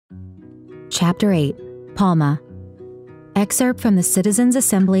Chapter 8, Palma. Excerpt from the Citizens'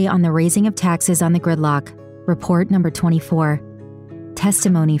 Assembly on the Raising of Taxes on the Gridlock, Report Number 24.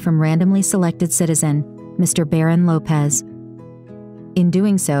 Testimony from randomly selected citizen, Mr. Baron Lopez. In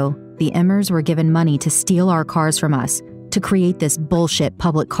doing so, the Emmers were given money to steal our cars from us, to create this bullshit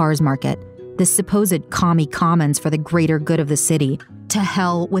public cars market, this supposed commie commons for the greater good of the city. To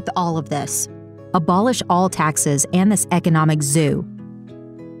hell with all of this. Abolish all taxes and this economic zoo.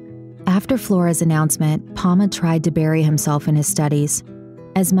 After Flora's announcement, Palma tried to bury himself in his studies.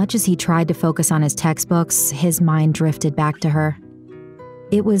 As much as he tried to focus on his textbooks, his mind drifted back to her.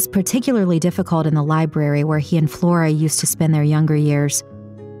 It was particularly difficult in the library where he and Flora used to spend their younger years.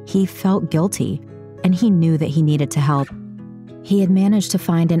 He felt guilty, and he knew that he needed to help. He had managed to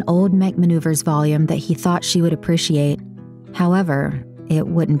find an old Mech Maneuvers volume that he thought she would appreciate. However, it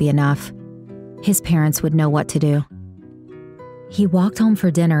wouldn't be enough. His parents would know what to do. He walked home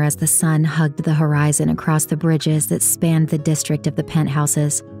for dinner as the sun hugged the horizon across the bridges that spanned the district of the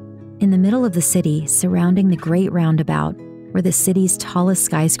penthouses. In the middle of the city, surrounding the great roundabout, were the city's tallest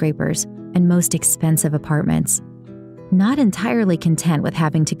skyscrapers and most expensive apartments. Not entirely content with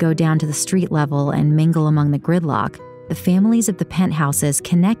having to go down to the street level and mingle among the gridlock, the families of the penthouses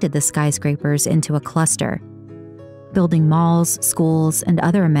connected the skyscrapers into a cluster, building malls, schools, and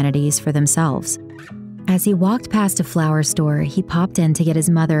other amenities for themselves. As he walked past a flower store, he popped in to get his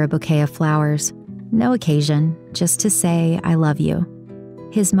mother a bouquet of flowers. No occasion, just to say, "I love you."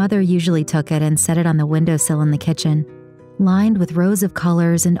 His mother usually took it and set it on the windowsill in the kitchen. Lined with rows of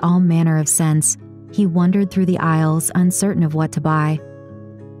colors and all manner of scents, he wandered through the aisles, uncertain of what to buy.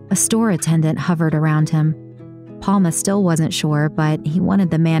 A store attendant hovered around him. Palma still wasn't sure, but he wanted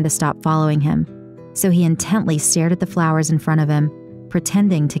the man to stop following him, so he intently stared at the flowers in front of him,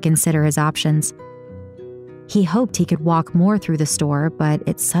 pretending to consider his options. He hoped he could walk more through the store, but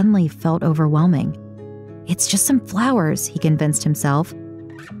it suddenly felt overwhelming. "It's just some flowers," he convinced himself.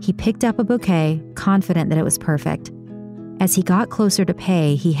 He picked up a bouquet, confident that it was perfect. As he got closer to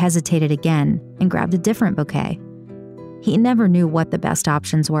pay, he hesitated again and grabbed a different bouquet. He never knew what the best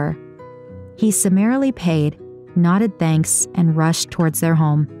options were. He summarily paid, nodded thanks, and rushed towards their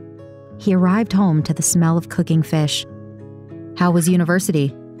home. He arrived home to the smell of cooking fish. "How was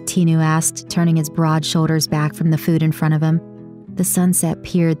university?" Tinu asked, turning his broad shoulders back from the food in front of him. The sunset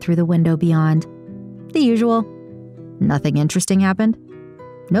peered through the window beyond. "The usual." "Nothing interesting happened?"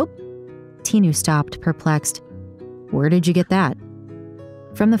 "Nope." Tinu stopped, perplexed. "Where did you get that?"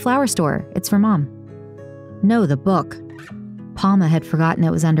 "From the flower store. It's for Mom." "No, the book." Palma had forgotten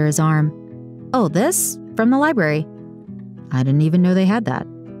it was under his arm. "Oh, this? From the library." "I didn't even know they had that."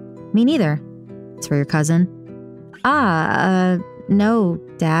 "Me neither." "It's for your cousin?" No,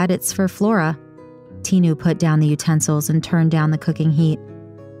 Dad, it's for Flora." Tinu put down the utensils and turned down the cooking heat.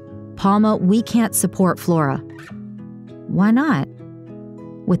 "Palma, we can't support Flora." "Why not?"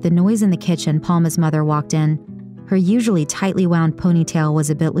 With the noise in the kitchen, Palma's mother walked in. Her usually tightly wound ponytail was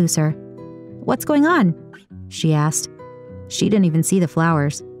a bit looser. "What's going on?" she asked. She didn't even see the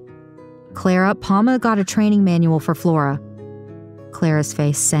flowers. "Clara, Palma got a training manual for Flora." Clara's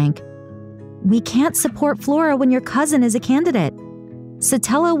face sank. "We can't support Flora when your cousin is a candidate.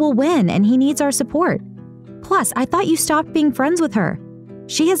 Sotelo will win, and he needs our support. Plus, I thought you stopped being friends with her.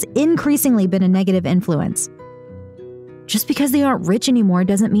 She has increasingly been a negative influence." "Just because they aren't rich anymore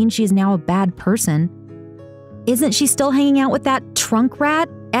doesn't mean she's now a bad person." "Isn't she still hanging out with that trunk rat?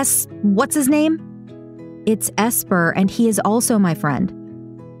 What's his name?" "It's Esper, and he is also my friend."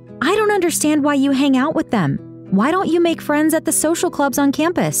 "I don't understand why you hang out with them. Why don't you make friends at the social clubs on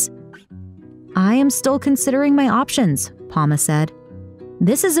campus?" "I am still considering my options," Palma said.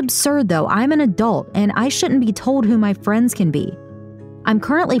 "This is absurd, though. I'm an adult, and I shouldn't be told who my friends can be. I'm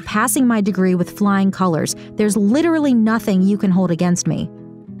currently passing my degree with flying colors. There's literally nothing you can hold against me."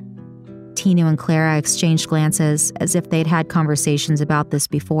 Tinu and Clara exchanged glances, as if they'd had conversations about this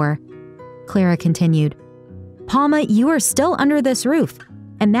before. Clara continued, "Palma, you are still under this roof,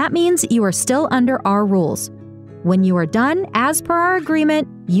 and that means you are still under our rules. When you are done, as per our agreement,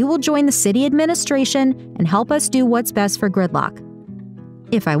 you will join the city administration and help us do what's best for Gridlock.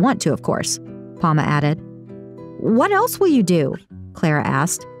 If I want to, of course," Palma added. "What else will you do?" Clara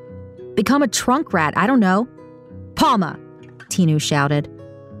asked. "Become a trunk rat, I don't know." "Palma!" Tinu shouted.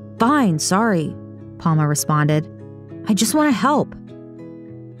 "Fine, sorry," Palma responded. "I just want to help."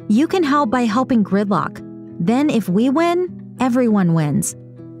 "You can help by helping Gridlock. Then if we win, everyone wins."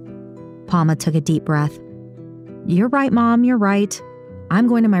 Palma took a deep breath. "You're right, Mom, you're right. I'm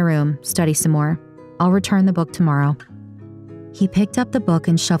going to my room, study some more. I'll return the book tomorrow." He picked up the book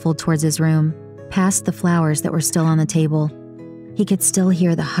and shuffled towards his room, past the flowers that were still on the table. He could still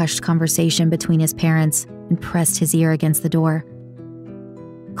hear the hushed conversation between his parents and pressed his ear against the door.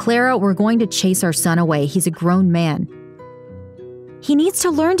 "Clara, we're going to chase our son away. He's a grown man." "He needs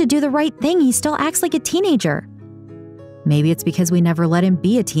to learn to do the right thing. He still acts like a teenager." "Maybe it's because we never let him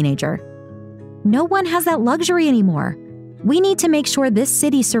be a teenager." "No one has that luxury anymore. We need to make sure this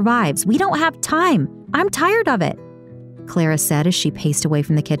city survives. We don't have time. I'm tired of it," Clara said as she paced away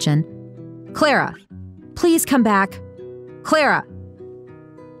from the kitchen. "Clara, please come back. Clara!"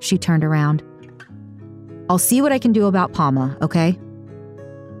 She turned around. "I'll see what I can do about Palma, okay?"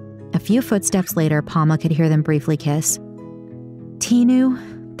 A few footsteps later, Palma could hear them briefly kiss. "Tinu,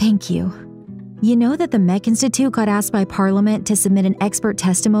 thank you. You know that the Mech Institute got asked by Parliament to submit an expert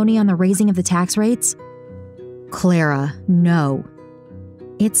testimony on the raising of the tax rates?" "Clara, no."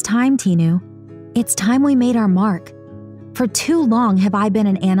 "It's time, Tinu. It's time we made our mark. For too long have I been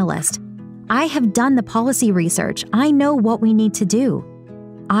an analyst. I have done the policy research. I know what we need to do.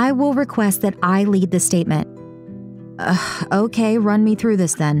 I will request that I lead the statement." Okay, run me through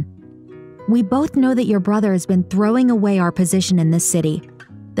this then." "We both know that your brother has been throwing away our position in this city.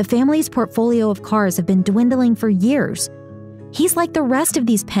 The family's portfolio of cars have been dwindling for years. He's like the rest of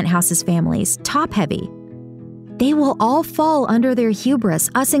these penthouses families, top-heavy. They will all fall under their hubris,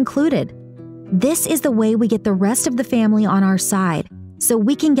 us included. This is the way we get the rest of the family on our side, so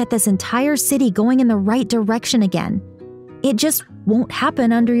we can get this entire city going in the right direction again. It just won't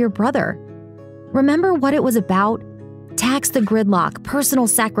happen under your brother. Remember what it was about? Tax the Gridlock, personal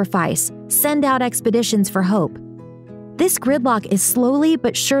sacrifice, send out expeditions for hope. This Gridlock is slowly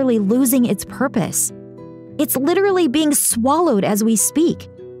but surely losing its purpose. It's literally being swallowed as we speak.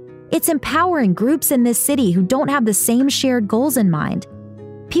 It's empowering groups in this city who don't have the same shared goals in mind.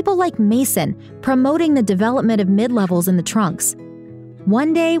 People like Mason promoting the development of mid-levels in the trunks.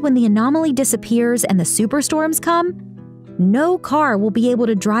 One day when the anomaly disappears and the superstorms come, no car will be able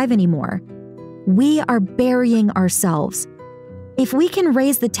to drive anymore. We are burying ourselves. If we can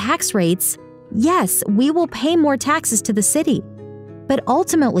raise the tax rates, yes, we will pay more taxes to the city. But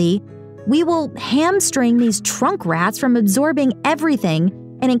ultimately, we will hamstring these trunk rats from absorbing everything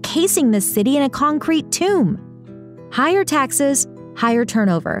and encasing this city in a concrete tomb. Higher taxes, higher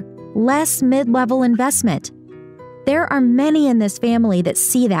turnover, less mid-level investment. There are many in this family that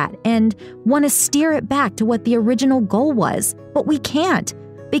see that and want to steer it back to what the original goal was, but we can't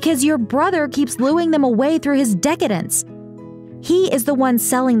because your brother keeps luring them away through his decadence. He is the one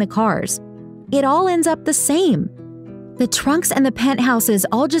selling the cars. It all ends up the same. The trunks and the penthouses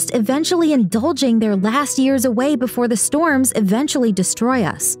all just eventually indulging their last years away before the storms eventually destroy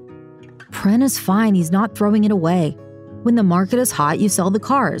us. Pren is fine, he's not throwing it away. When the market is hot, you sell the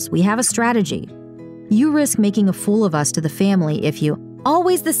cars. We have a strategy. You risk making a fool of us to the family if you...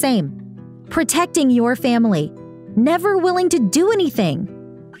 Always the same. Protecting your family. Never willing to do anything.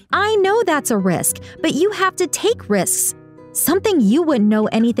 I know that's a risk, but you have to take risks. Something you wouldn't know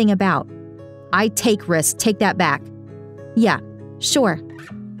anything about. I take risks, take that back. Yeah, sure,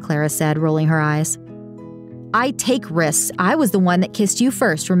 Clara said, rolling her eyes. I take risks. I was the one that kissed you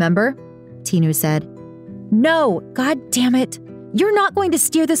first, remember? Tinu said. No, god damn it. You're not going to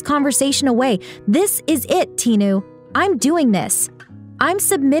steer this conversation away. This is it, Tinu. I'm doing this. I'm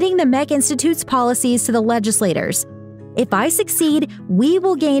submitting the Mech Institute's policies to the legislators. If I succeed, we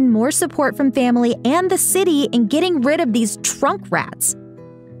will gain more support from family and the city in getting rid of these trunk rats.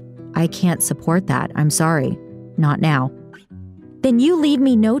 I can't support that, I'm sorry. Not now. Then you leave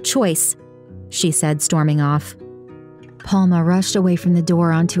me no choice, she said, storming off. Palma rushed away from the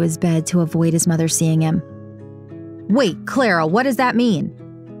door onto his bed to avoid his mother seeing him. Wait, Clara, what does that mean?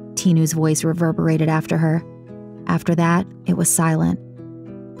 Tinu's voice reverberated after her. After that, it was silent.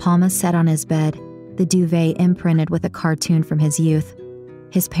 Palma sat on his bed, the duvet imprinted with a cartoon from his youth.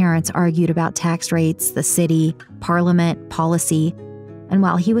 His parents argued about tax rates, the city, parliament, policy, and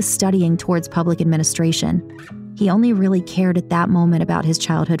while he was studying towards public administration, he only really cared at that moment about his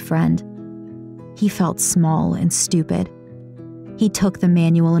childhood friend. He felt small and stupid. He took the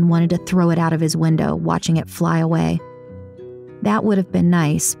manual and wanted to throw it out of his window, watching it fly away. That would have been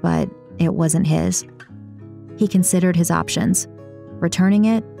nice, but it wasn't his. He considered his options, returning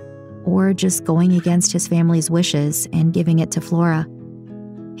it, or just going against his family's wishes and giving it to Flora.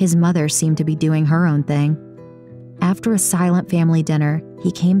 His mother seemed to be doing her own thing. After a silent family dinner,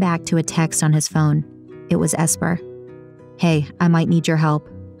 he came back to a text on his phone. It was Esper. Hey, I might need your help.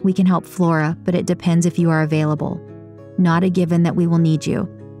 We can help Flora, but it depends if you are available. Not a given that we will need you,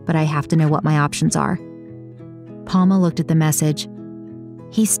 but I have to know what my options are. Palma looked at the message.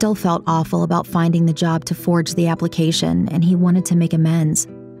 He still felt awful about finding the job to forge the application, and he wanted to make amends.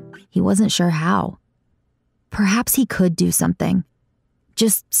 He wasn't sure how. Perhaps he could do something.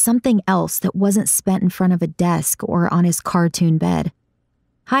 Just something else that wasn't spent in front of a desk or on his cartoon bed.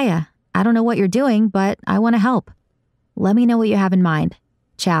 Hiya, I don't know what you're doing, but I want to help. Let me know what you have in mind.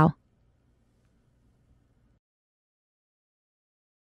 Ciao.